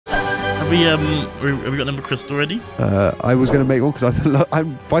we got number crystal already? I was going to make one because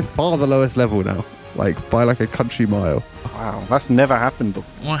I'm by far the lowest level now. Like, by like a country mile. Wow, that's never happened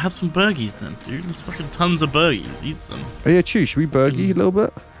before. Well, have some burgies then, dude. There's fucking tons of burgies. Eat some. Oh yeah, Chew, should we burgie a little bit?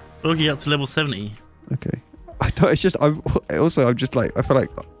 Burgie up to level 70. Okay. I know, it's just, I'm just like, I feel like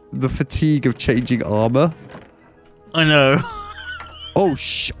the fatigue of changing armor. I know.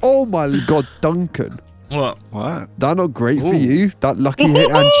 Oh my god, Duncan. What? That not great for you? That lucky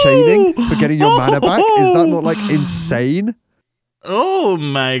hit and chaining for getting your mana back? Is that not like insane? Oh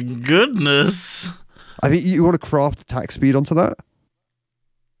my goodness. I think you want to craft attack speed onto that?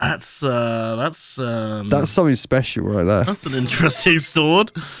 That's something special right there. That's an interesting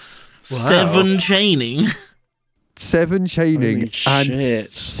sword. Wow. 7 chaining. 7 chaining and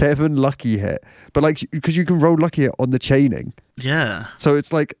 7 lucky hit. But like, because you can roll lucky hit on the chaining. Yeah. So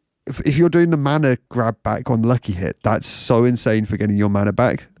it's like, if you're doing the mana grab back on lucky hit, that's so insane for getting your mana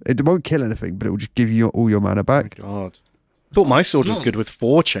back. It won't kill anything, but it will just give you all your mana back. Oh my god. I thought my sword was good with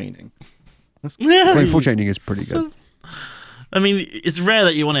 4 chaining. Yeah. 4 chaining is pretty good. I mean, it's rare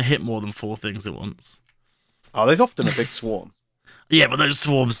that you want to hit more than 4 things at once. Oh, there's often a big swarm. Yeah, but those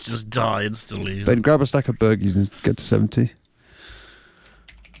swarms just die instantly. Ben, grab a stack of burgies and get to 70.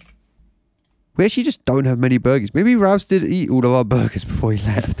 We actually just don't have many burgers. Maybe Ravs did eat all of our burgers before he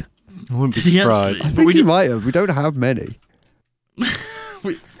left. I wouldn't be surprised. I think he might have. We don't have many.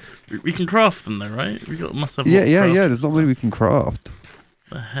 we can craft them though, right? Must have. Yeah. There's not many we can craft.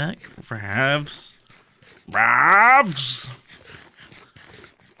 The heck, Ravs.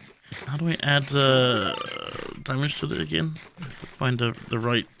 How do I add damage to it again? I have to find the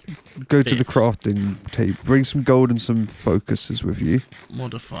right. Go to the crafting table. Bring some gold and some focuses with you.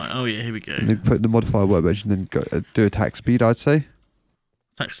 Modify. Oh yeah, here we go. And then put in the modifier workbench and then go, do attack speed. I'd say.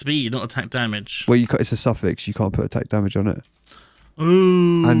 Attack speed, not attack damage. Well, it's a suffix. You can't put attack damage on it.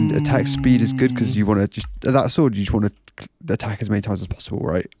 Ooh. And attack speed is good because you want to just that sword. You just want to attack as many times as possible,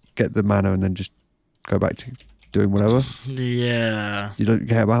 right? Get the mana and then just go back to doing whatever. Yeah. You don't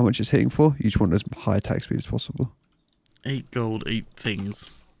care about how much it's hitting for. You just want as high attack speed as possible. 8 gold, 8 things.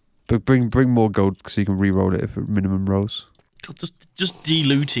 But bring more gold so you can re-roll it for minimum rolls. God, just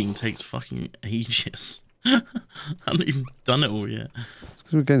de-looting takes fucking ages. I haven't even done it all yet. It's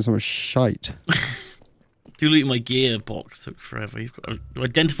because we're getting so much shite. De-looting my gearbox took forever. You've got to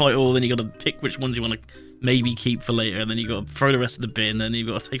identify all, then you got to pick which ones you want to maybe keep for later, and then you got to throw the rest of the bin, then you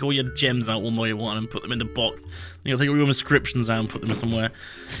got to take all your gems out one by one and put them in the box. Then you got to take all your inscriptions out and put them somewhere.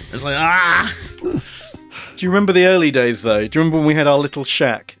 It's like, Do you remember the early days though? Do you remember when we had our little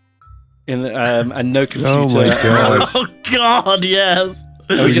shack in and no computer? Oh my god! Oh god, yes.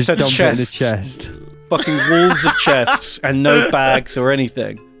 And we just had dump it in the chests, chest. fucking walls of chests, and no bags or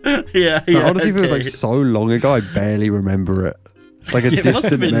anything. Yeah. That honestly feels like so long ago. I barely remember it. It's like a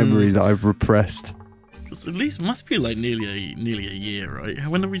distant memory that I've repressed. At least it must be like nearly a year, right?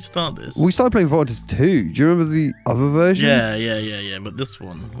 When did we start this? We started playing Volunteers 2. Do you remember the other version? Yeah. But this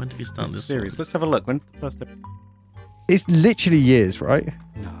one, when did we start this series? one? Let's have a look. When first episode? It's literally years, right?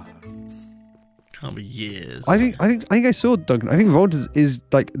 No. Can't be years. I think I saw Duncan. I think Volunteers is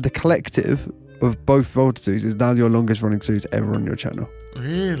like the collective of both Volunteers series is now your longest running series ever on your channel.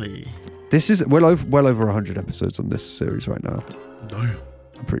 Really? This is well over 100 episodes on this series right now. No.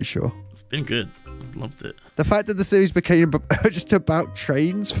 I'm pretty sure. It's been good. I've loved it. The fact that the series became just about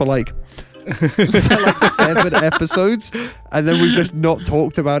trains for like 7 episodes, and then we've just not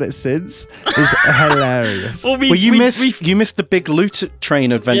talked about it since is hilarious. Well, you missed the big loot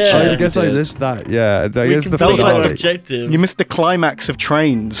train adventure. Yeah, I guess I missed that. Yeah, that was the that was our finale. objective. You missed the climax of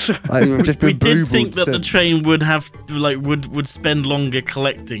trains. I've just been We did think that since. the train would have would spend longer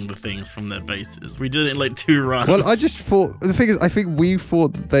collecting the things from their bases. We did it in like 2 runs. Well, I just thought the thing is, I think we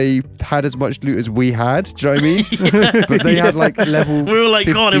thought that they had as much loot as we had. Do you know what I mean? But they had like level. We were like,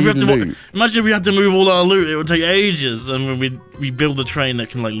 God, if we have to loot. imagine if we had to move all our loot, it would take ages. And we build a train that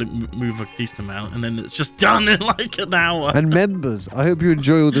can like move a decent amount, and then it's just done in like an hour. And members, I hope you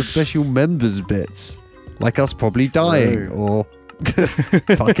enjoy all the special members bits, like us probably dying or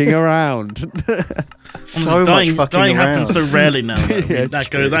fucking around. So much fucking dying around. happens so rarely now. Yeah,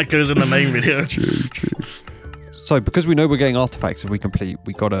 that goes in the main video. True. So because we know we're getting artifacts, if we complete,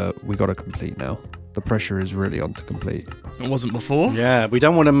 we gotta complete now. The pressure is really on to complete. It wasn't before. Yeah, we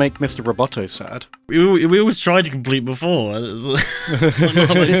don't want to make Mr. Roboto sad. We always tried to complete before.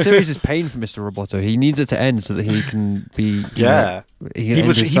 This series is pain for Mr. Roboto. He needs it to end so that he can be. Yeah, he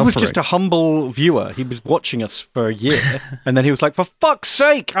was just a humble viewer. He was watching us for a year, and then he was like, "For fuck's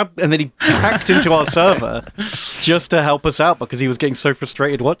sake!" And then he hacked into our server just to help us out because he was getting so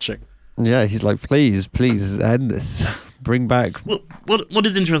frustrated watching. Yeah, he's like, please end this. Bring back. What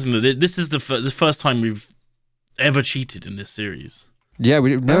is interesting though? This is the first time we've ever cheated in this series. Yeah,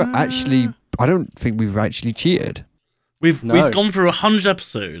 we've never actually. I don't think we've actually cheated. We've gone through 100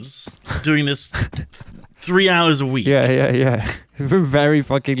 episodes doing this 3 hours a week. Yeah. We're very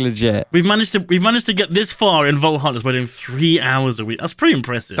fucking legit. We've managed to get this far in Vault Hunters by doing 3 hours a week. That's pretty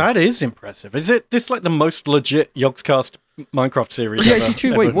impressive. That is impressive. Is it this like the most legit Yogscast Minecraft series? Yeah, ever, actually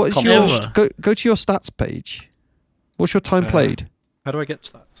true. Wait, what is your ever. go to your stats page? What's your time played? How do I get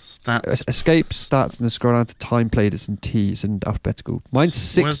to that? Stats. Escape stats and then scroll down to time played. It's in T's and alphabetical. Mine's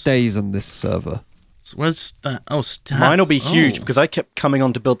 6 days on this server. Where's stat? Oh, stats. Mine will be huge because I kept coming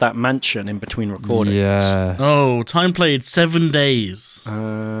on to build that mansion in between recordings. Yeah. Oh, time played 7 days.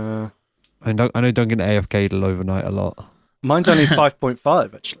 I know Duncan AFK'd overnight a lot. Mine's only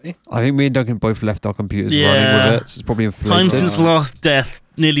 5.5 actually. I think me and Duncan both left our computers running with it, so it's probably inflated. Time since last death,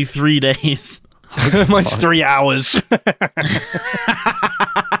 nearly 3 days. Mine's 3 hours.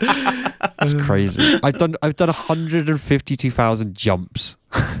 That's crazy. I've done 152,000 jumps.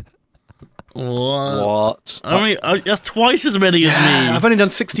 What? I mean, that's twice as many as me. I've only done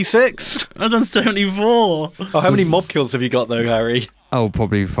 66. I've done 74. Oh, how many mob kills have you got though, Harry? Oh,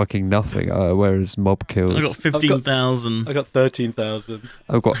 probably fucking nothing. Whereas mob kills, I got 15,000. I got 13,000.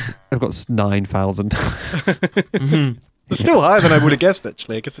 I've got 9,000. It's still higher than I would have guessed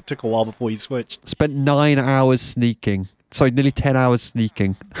actually. I guess it took a while before you switched. Spent 9 hours sneaking. Sorry, nearly 10 hours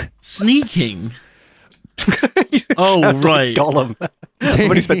sneaking. Sneaking? Oh, right. Like Gollum. I've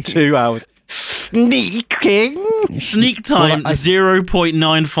only spent 2 hours. Sneaking. Sneak time,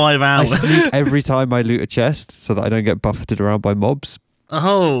 0.95 hours. I sneak every time I loot a chest so that I don't get buffeted around by mobs.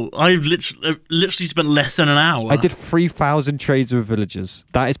 Oh, I've literally spent less than an hour. I did 3,000 trades with villagers.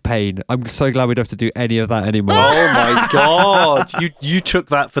 That is pain. I'm so glad we don't have to do any of that anymore. Oh my god. You took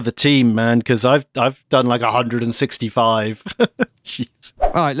that for the team, man, because I've done like 165. Jeez.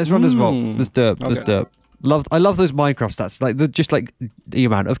 Alright, let's run as well. Let's do it. Let's do it. I love those Minecraft stats. Like the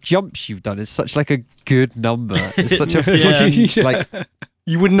amount of jumps you've done is such like a good number. It's such a fucking like.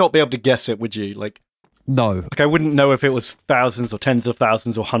 You would not be able to guess it, would you? Like, no. Like I wouldn't know if it was thousands or tens of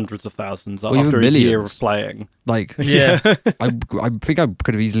thousands or hundreds of thousands or after even a year of playing. Like, yeah, I think I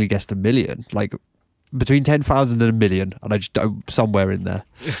could have easily guessed 1 million. Like between 10,000 and 1 million, and I just somewhere in there.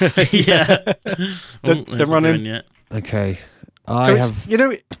 Yeah. Don't run in yet. Okay.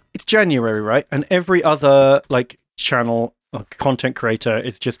 It's January, right? And every other like channel or content creator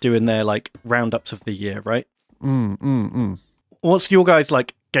is just doing their like roundups of the year, right? What's your guys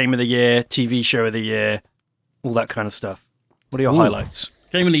like game of the year, TV show of the year, all that kind of stuff? What are your highlights?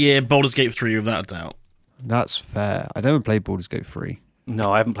 Game of the year, Baldur's Gate 3, without a doubt. That's fair. I never played Baldur's Gate 3.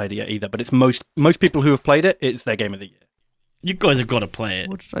 No, I haven't played it yet either, but it's most people who have played it, it's their game of the year. You guys have got to play it.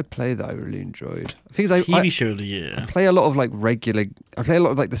 What did I play that I really enjoyed? I think TV show of the year. I play a lot of like regular. I play a lot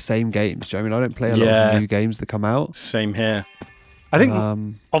of like the same games. Do you know what I mean? I don't play a lot of new games that come out. Same here. I think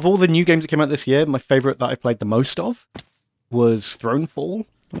of all the new games that came out this year, my favorite that I played the most of was Thronefall.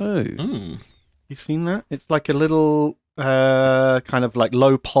 Oh, you seen that? It's like a little kind of like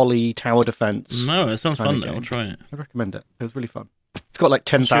low poly tower defense. No, it sounds fun though. I'll try it. I recommend it. It was really fun. It's got like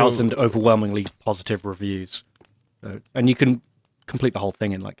 10,000 overwhelmingly positive reviews. And you can complete the whole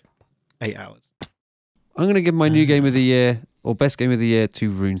thing in like 8 hours. I'm going to give my new game of the year, or best game of the year, to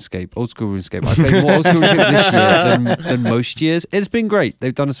RuneScape. Old school RuneScape. I played more old school RuneScape this year than most years. It's been great.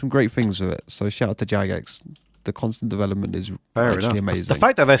 They've done some great things with it. So shout out to Jagex. The constant development is actually amazing. The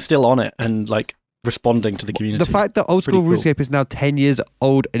fact that they're still on it and like responding to the community. The fact that old school RuneScape is now 10 years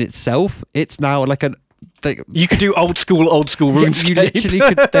old in itself, it's now like an... you could do old school RuneScape. You literally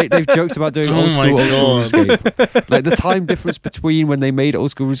could. They've joked about doing old school RuneScape. Like the time difference between when they made old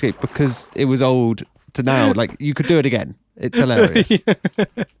school RuneScape because it was old to now. Like you could do it again. It's hilarious. It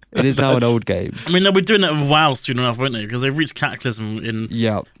is now an old game. I mean, they'll be doing that with WoW soon enough, won't they? Because they've reached Cataclysm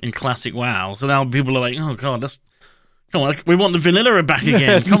in classic WoW. So now people are like, oh god, come on, we want the vanilla back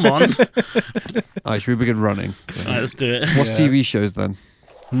again. Come on. Alright, should we begin running? So. Alright, let's do it. What's TV shows then?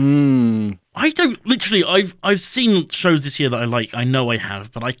 I don't literally. I've seen shows this year that I like. I know I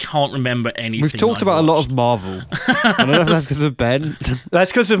have, but I can't remember anything. We've talked about a lot of Marvel. I don't know if that's because of Ben.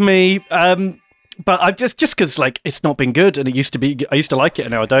 That's because of me. But I just because like it's not been good, and it used to be. I used to like it,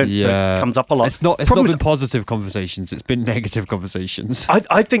 and now I don't. Yeah, so it comes up a lot. It's not Problem been is, positive conversations. It's been negative conversations.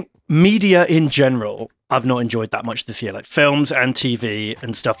 I think media in general, I've not enjoyed that much this year. Like films and TV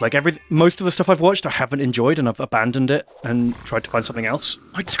and stuff. Like most of the stuff I've watched, I haven't enjoyed, and I've abandoned it and tried to find something else.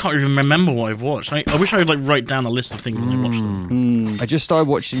 I just can't even remember what I've watched. I wish I would like write down a list of things when I watch them. I just started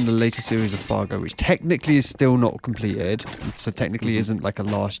watching the latest series of Fargo, which technically is still not completed, so technically isn't like a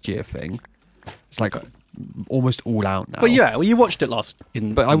last year thing. It's like almost all out now. But yeah, well, you watched it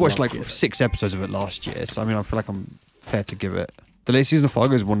But I watched like year. 6 episodes of it last year, so I mean, I feel like I'm fair to give it. The latest season of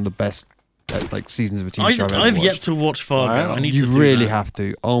Fargo is one of the best like seasons of a TV show I've ever I've watched. yet to watch Fargo. Wow. I need You to do really that. have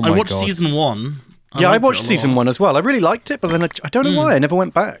to. Oh my god! I watched season 1. Yeah, I liked it watched a season lot. 1 as well. I really liked it, but then I don't know why I never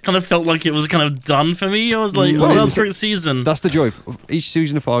went back. Kind of felt like it was kind of done for me. I was like, Well, oh, it that was- was a great season. That's the joy. Each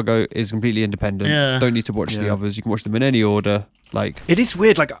season of Fargo is completely independent. Yeah. Don't need to watch the others. You can watch them in any order. Like It is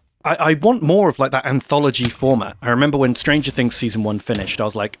weird. Like I want more of like that anthology format. I remember when Stranger Things season 1 finished, I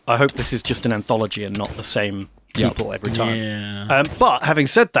was like, I hope this is just an anthology and not the same people every time. Yeah. But having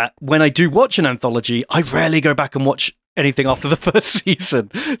said that, when I do watch an anthology, I rarely go back and watch anything after the first season.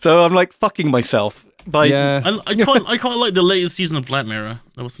 So I'm like fucking myself. yeah, I quite like the latest season of Black Mirror.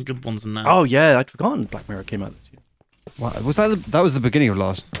 There were some good ones in that. Oh yeah, I'd forgotten Black Mirror came out this year. Wow, was that was the beginning of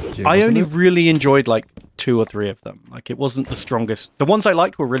last year? I wasn't only it? really enjoyed like 2 or 3 of them. Like it wasn't the strongest. The ones I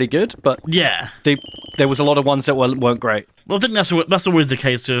liked were really good, but Yeah. there was a lot of ones that weren't great. Well, I think that's always the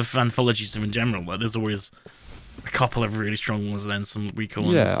case with anthologies in general. Like, there's always a couple of really strong ones and then some weaker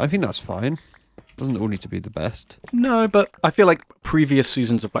ones. Yeah, I think that's fine. Doesn't all need to be the best. No, but I feel like previous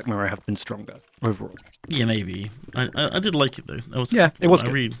seasons of Black Mirror have been stronger overall. Yeah, maybe. I did like it though. That was Yeah, it was I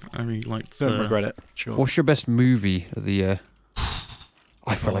good. really liked. Don't regret it. Sure. What's your best movie of the year?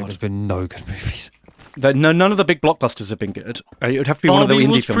 I feel like there's been no good movies. None of the big blockbusters have been good. It would have to be one of the Barbie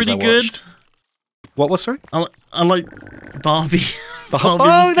indie was films pretty I good. watched. What was, sorry? I like Barbie. Barbie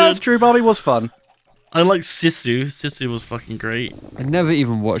Oh, was that's good. true. Barbie was fun. I like Sisu. Sisu was fucking great. I never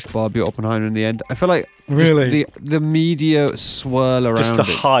even watched Barbie or Oppenheimer in the end. I feel like just Really? the media swirl around Just the it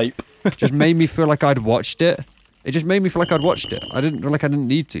hype. just made me feel like I'd watched it. It just made me feel like I'd watched it. I didn't feel like I didn't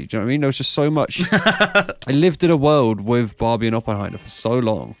need to. Do you know what I mean? There was just so much. I lived in a world with Barbie and Oppenheimer for so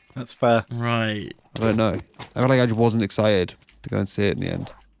long. That's fair. Right. I don't know. I feel like I just wasn't excited to go and see it in the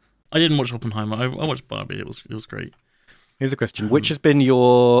end. I didn't watch Oppenheimer. I watched Barbie. It was great. Here's a question. Which has been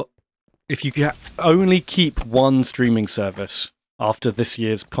your... If you could only keep one streaming service after this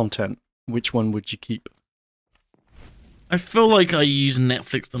year's content, which one would you keep? I feel like I use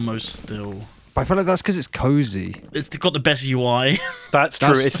Netflix the most still. But I feel like that's because it's cozy. It's got the best UI. That's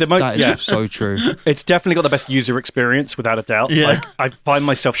true. It's the most... That is Yeah. so true. It's definitely got the best user experience, without a doubt. Yeah. Like, I find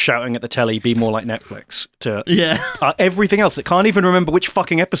myself shouting at the telly, be more like Netflix, to Yeah. everything else. I can't even remember which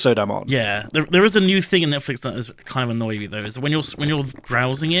fucking episode I'm on. Yeah, there is a new thing in Netflix that is kind of annoying me though. Is when you're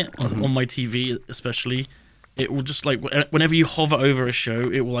browsing it on my TV, especially, it will just like whenever you hover over a show,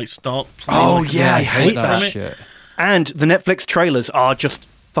 it will like start playing. Oh, like, yeah, I a hate clip that from it. shit. And the Netflix trailers are just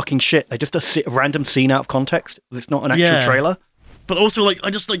fucking shit. They're just a random scene out of context. It's not an actual Yeah. trailer. But also, like, I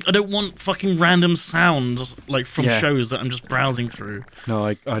don't want fucking random sounds like from Yeah. shows that I'm just browsing through. No,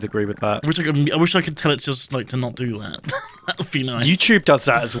 I'd agree with that. I wish I could tell it just like to not do that. That would be nice. YouTube does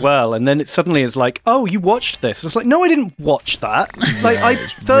that as well, and then it suddenly is like, "Oh, you watched this?" And it's like, "No, I didn't watch that." Like,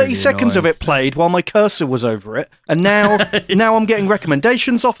 it's 30 really seconds of annoying. it played while my cursor was over it, and now I'm getting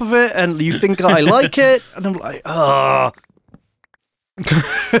recommendations off of it, and you think I like it, and I'm like, "Ah."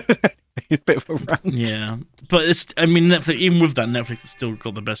 A bit of a rant. Yeah, but I mean, Netflix. Even with that, Netflix has still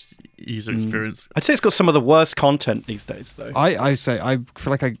got the best user experience. I'd say it's got some of the worst content these days, though. I say I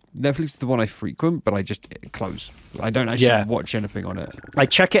feel like Netflix is the one I frequent, but I just close. I don't actually Yeah. watch anything on it. I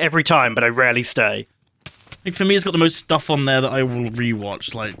check it every time, but I rarely stay. Like, for me, it's got the most stuff on there that I will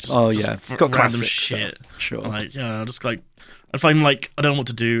rewatch. Like, just, Oh, just yeah. f- Got random classic shit. stuff. Sure. Like, yeah, just like if I'm like I don't know what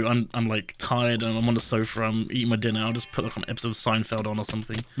to do, I'm like tired and I'm on the sofa, I'm eating my dinner. I'll just put like an episode of Seinfeld on or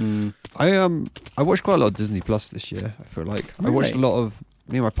something. I watched quite a lot of Disney Plus this year. I feel like I watched a Really? lot of.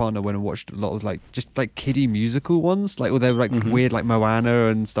 Me and my partner went and watched a lot of like just like kiddie musical ones, like all they were like weird like Moana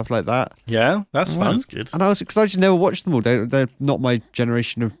and stuff like that. Yeah, that's Oh, fun. that's good. And I just never watched them all. They're not my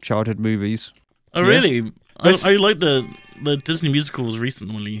generation of childhood movies. Oh, really? There's- I like the Disney musicals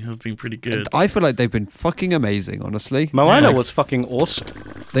recently have been pretty good. I feel like they've been fucking amazing, honestly. Moana Like, was fucking awesome.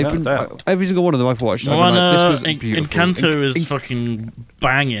 They've No been doubt. every single one of them I've watched. I've been Moana, like, this was beautiful. Encanto is fucking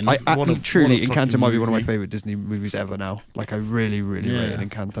banging. Truly, what a Encanto fucking might be one of my movie. favorite Disney movies ever now. Like I really, really rate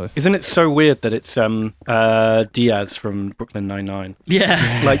Encanto. Isn't it so weird that it's Diaz from Brooklyn Nine-Nine?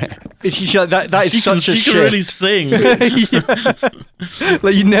 Yeah. Like, that is such a she shift. can really sing. Yeah.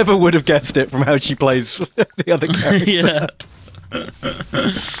 Like, you never would have guessed it from how she plays the other character. Yeah.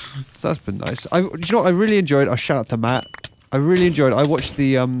 So that's been nice. Do you know what I really enjoyed? I shout out to Matt. I really enjoyed. I watched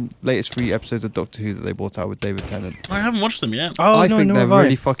the latest 3 episodes of Doctor Who that they brought out with David Tennant. I haven't watched them yet. Oh, I no, think no, they're have I.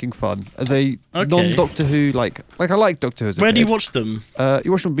 really fucking fun. As a non-Doctor Who, like I like Doctor Who as a Where kid. do you watch them?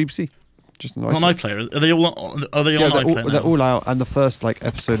 You watch them on BBC. Just on On iPlayer. Are they all on iPlayer they're now? all out, and the first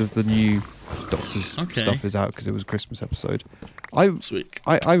episode of the new Doctor's Okay. stuff is out because it was a Christmas episode. Sweet.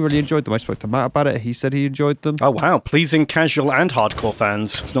 I really enjoyed them. I spoke to Matt about it. He said he enjoyed them. Oh, wow. Pleasing casual and hardcore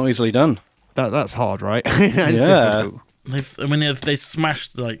fans. It's not easily done. That's hard, right? That's Yeah. difficult. They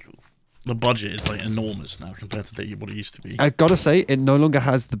smashed the budget is enormous now compared to what it used to be. I gotta say, it no longer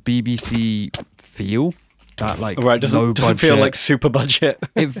has the BBC feel. That Right, doesn't feel like super budget.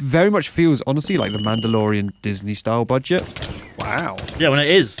 It very much feels, honestly, like the Mandalorian Disney style budget. Wow. Yeah, when it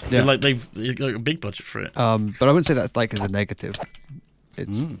is, Yeah. they've got a big budget for it. But I wouldn't say that's as a negative.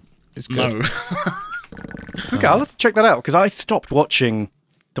 It's good. No. Okay, I'll have to check that out because I stopped watching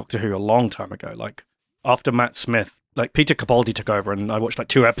Doctor Who a long time ago. Like, after Matt Smith, Peter Capaldi took over and I watched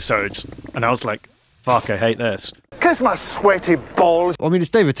 2 episodes and I was like, fuck, I hate this. Kiss my sweaty balls. I mean,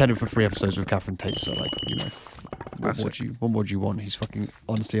 it's David Tennant for 3 episodes with Catherine Tate, so what Massive. more do you want? He's fucking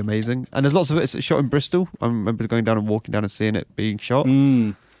honestly amazing. And there's lots of it shot in Bristol. I remember going down and walking down and seeing it being shot.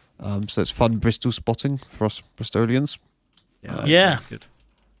 So it's fun Bristol spotting for us Bristolians, Yeah. Good.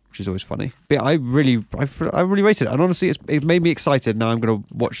 which is always funny. But yeah, I really rated it. And honestly, it made me excited. Now I'm going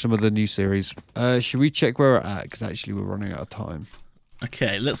to watch some of the new series. Should we check where we're at? Because actually we're running out of time.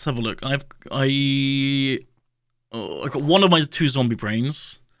 Okay, let's have a look. I've got one of my 2 zombie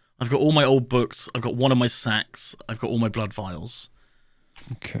brains. I've got all my old books. I've got one of my sacks. I've got all my blood vials.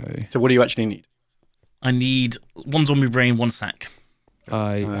 Okay. So what do you actually need? I need 1 zombie brain, 1 sack.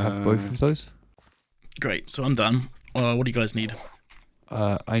 I have both of those. Great, so I'm done. What do you guys need?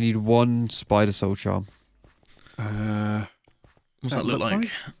 I need 1 spider soul charm. What's that look like?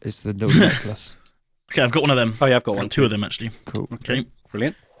 It's the little necklace. Okay, I've got one of them. Oh, yeah, I've got one. 2 of them, actually. Cool. Okay.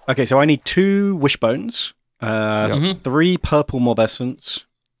 Brilliant. Okay, so I need 2 wishbones, 3 purple mob essence,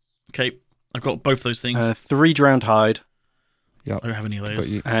 Okay, I've got both those things. 3 drowned hide, Yeah. I don't have any of Got those.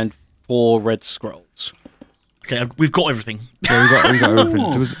 you. and 4 red scrolls. Okay, we've got everything. Yeah, we got everything.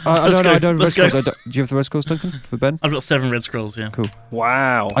 I don't have red Let's go. scrolls. Do you have the red scrolls, Duncan, for Ben? I've got 7 red scrolls, yeah. Cool.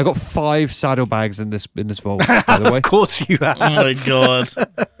 Wow. I got 5 saddlebags in this vault, by the way. Of course you have. Oh my god.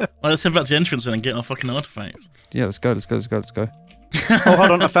 Well, let's head back to the entrance and get our fucking artifacts. Yeah, let's go. Oh,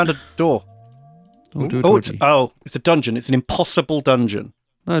 hold on, I found a door. Oh, do a Oh, dodgy. it's a dungeon. It's an impossible dungeon.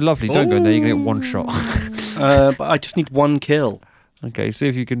 No, lovely. Don't go in there. You're going to get 1 shot. But I just need 1 kill. Okay, see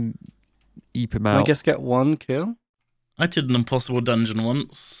if you can eep him I out. guess get 1 kill. I did an impossible dungeon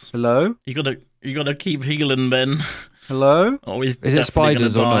once. Hello? You gotta keep healing, Ben. Hello? Always. Is it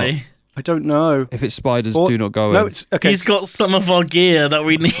spiders or not? I don't know. If it's spiders, Or- do not go No, in. it's okay. He's got some of our gear that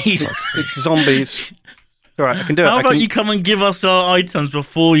we need. It's zombies. All right, I can do it. How I about can, you come and give us our items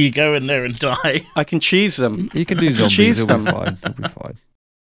before you go in there and die? I can cheese them. You can do zombies. cheese It'll be them. fine. It'll be fine.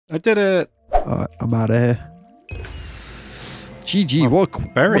 I did it. Alright, I'm out of here. GG, what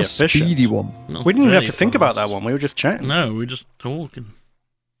very a efficient. speedy one. Not We didn't even have very to think about fast. that one. We were just chatting. No, we're just talking.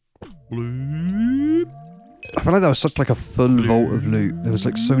 I feel like that was such a full vault of loot. There was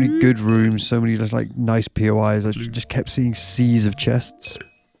so many good rooms, so many nice POIs. I just kept seeing seas of chests.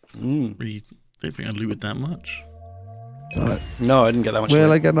 Really don't think I looted that much. No, I didn't get that much.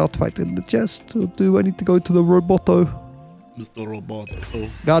 Will I get an artifact in the chest, or do I need to go to the Roboto? Mr. Robot. Oh.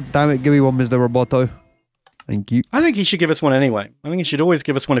 God damn it, give me one, Mr. Roboto. Thank you. I think he should give us one anyway. I think he should always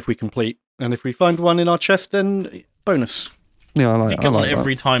give us one if we complete. And if we find one in our chest, then bonus. Yeah, I You like get one that.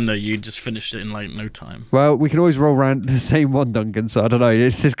 every time though. You just finished it in no time. Well, we can always roll around the same one, Duncan, so I don't know.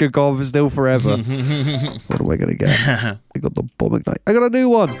 It's just going to go on for still forever. What am I going to get? I got the bomb ignite. I got a new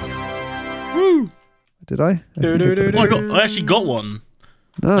one! Woo! Did I? Oh, I actually got one.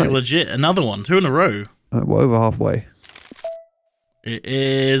 No. Legit, another one. 2 in a row. We're over halfway. It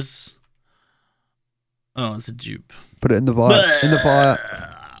is. Oh, it's a dupe. Put it in the fire. In the fire.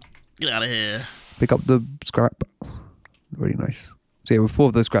 Get out of here. Pick up the scrap. Really nice. So yeah, with 4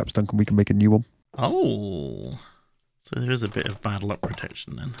 of those scraps, Duncan, we can make a new one. Oh. So there is a bit of bad luck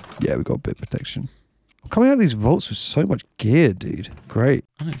protection then. Yeah, we got a bit of protection. I'm coming out of these vaults with so much gear, dude. Great.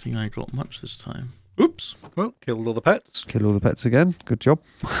 I don't think I got much this time. Oops. Well, killed all the pets. Kill all the pets again. Good job.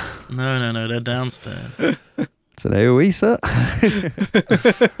 No, they're downstairs. It's an AoE, sir.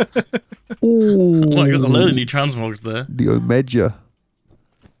 Oh, I got a load of new transmogs there. The Omega.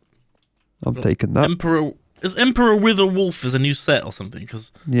 I'm taking that. Emperor with a Wolf is a new set or something?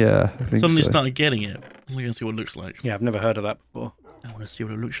 Because Yeah, I think suddenly so. started getting it. I'm going to see what it looks like. Yeah, I've never heard of that before. I want to see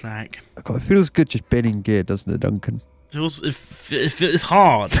what it looks like. God, it feels good just binning gear, doesn't it, Duncan? It's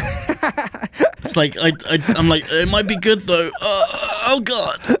hard. It's like I'm like it might be good though. Oh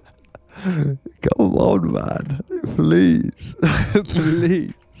God. Come on, man. Please.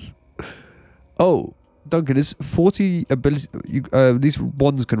 Please. Oh, Duncan, is 40 ability... these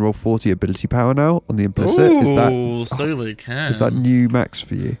ones can roll 40 ability power now on the implicit. Ooh, so they can. Is that new max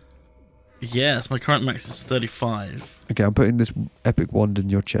for you? Yes, my current max is 35. Okay, I'm putting this epic wand in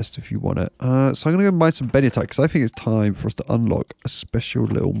your chest if you want it. So I'm going to go buy some Benetite because I think it's time for us to unlock a special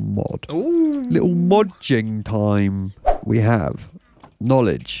little mod. Ooh. Little modging time. We have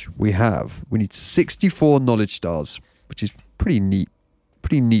knowledge. We need 64 knowledge stars, which is pretty neat.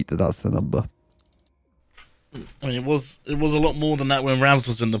 Pretty neat that that's the number. I mean, it was a lot more than that when Ravs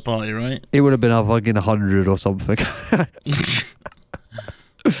was in the party, right? It would have been a fucking 100 or something.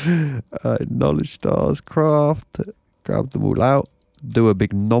 Knowledge stars, craft, grab them all out, do a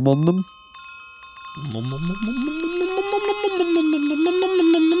big nom on them.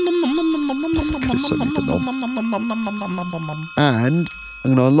 Just so need to nom. And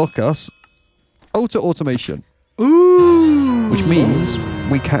I'm going to unlock us Alter Automation. Ooh! Which means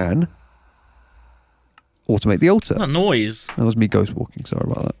we can automate the altar. That noise. That was me ghost walking, sorry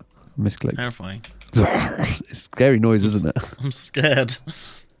about that. Misclicked. Terrifying. It's a scary noise, isn't it? I'm scared.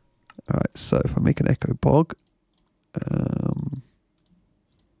 Alright, so if I make an echo bog,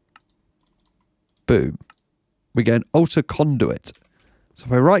 boom, we get an alter conduit. So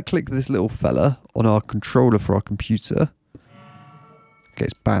if I right click this little fella on our controller for our computer, it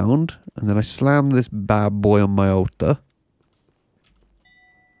gets bound, and then I slam this bad boy on my altar.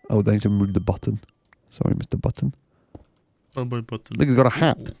 Oh, they need to move the button. Sorry, Mr. Button. Button. Look, he's got a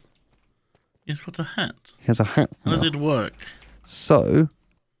hat. Ooh. He's got a hat. He has a hat How does now. it work? So,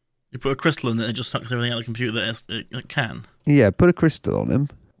 You put a crystal in it and it just sucks everything out of the computer that it can. yeah, put a crystal on him.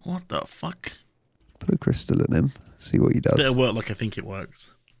 What the fuck? Put a crystal in him. See what he does. Better work like I think it works.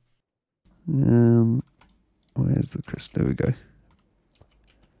 Where's the crystal? There we go.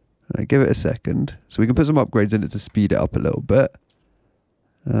 Alright, give it a second. So we can put some upgrades in it to speed it up a little bit.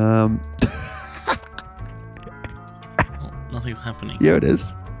 Oh, nothing's happening. Here it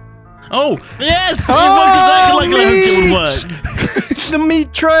is. Oh, yes! It Oh, works exactly like I hoped it would work. The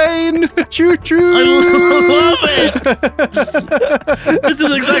meat train! Choo choo! I love it! This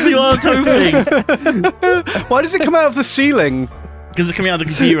is exactly what I was hoping. Why does it come out of the ceiling? Because it's coming out of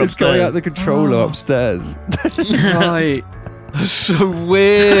the computer It's going upstairs. out the controller upstairs. Right. That's so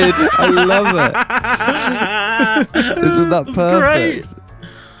weird. I love it. Isn't that perfect? Great.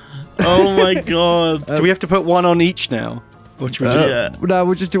 Oh my god. Do we have to put one on each now? Or should we just... Yeah. No,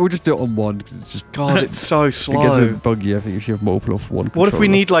 we'll just do it on one because it's just God, it's so it gets a slow. bit buggy. I think if you have multiple off one. What if we controller.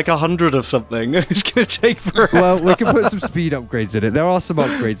 need like 100 of something? It's going to take forever. Well, we can put some speed upgrades in it. There are some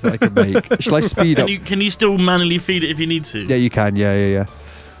upgrades that I can make. Shall I speed up? Can you still manually feed it if you need to? Yeah, you can. Yeah.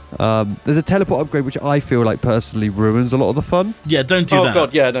 There's a teleport upgrade which I feel like personally ruins a lot of the fun. Yeah, don't do Oh that.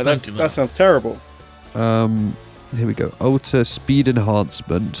 god, yeah, no, Don't do that sounds terrible. Here we go. Alter speed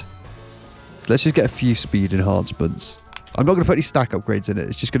enhancement. Let's just get a few speed enhancements. I'm not going to put any stack upgrades in it.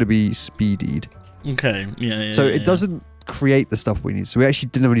 It's just going to be speedied. Okay, yeah. So it doesn't create the stuff we need. So we actually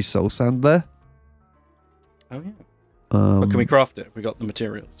didn't have any soul sand there. Oh yeah. But can we craft it? We got the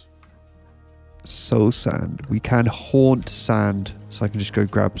materials. Soul sand. We can haunt sand. So I can just go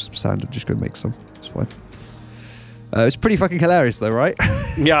grab some sand and just go make some. It's fine. It's pretty fucking hilarious though, right?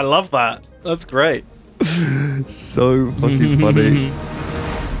 Yeah, I love that. That's great. So fucking funny.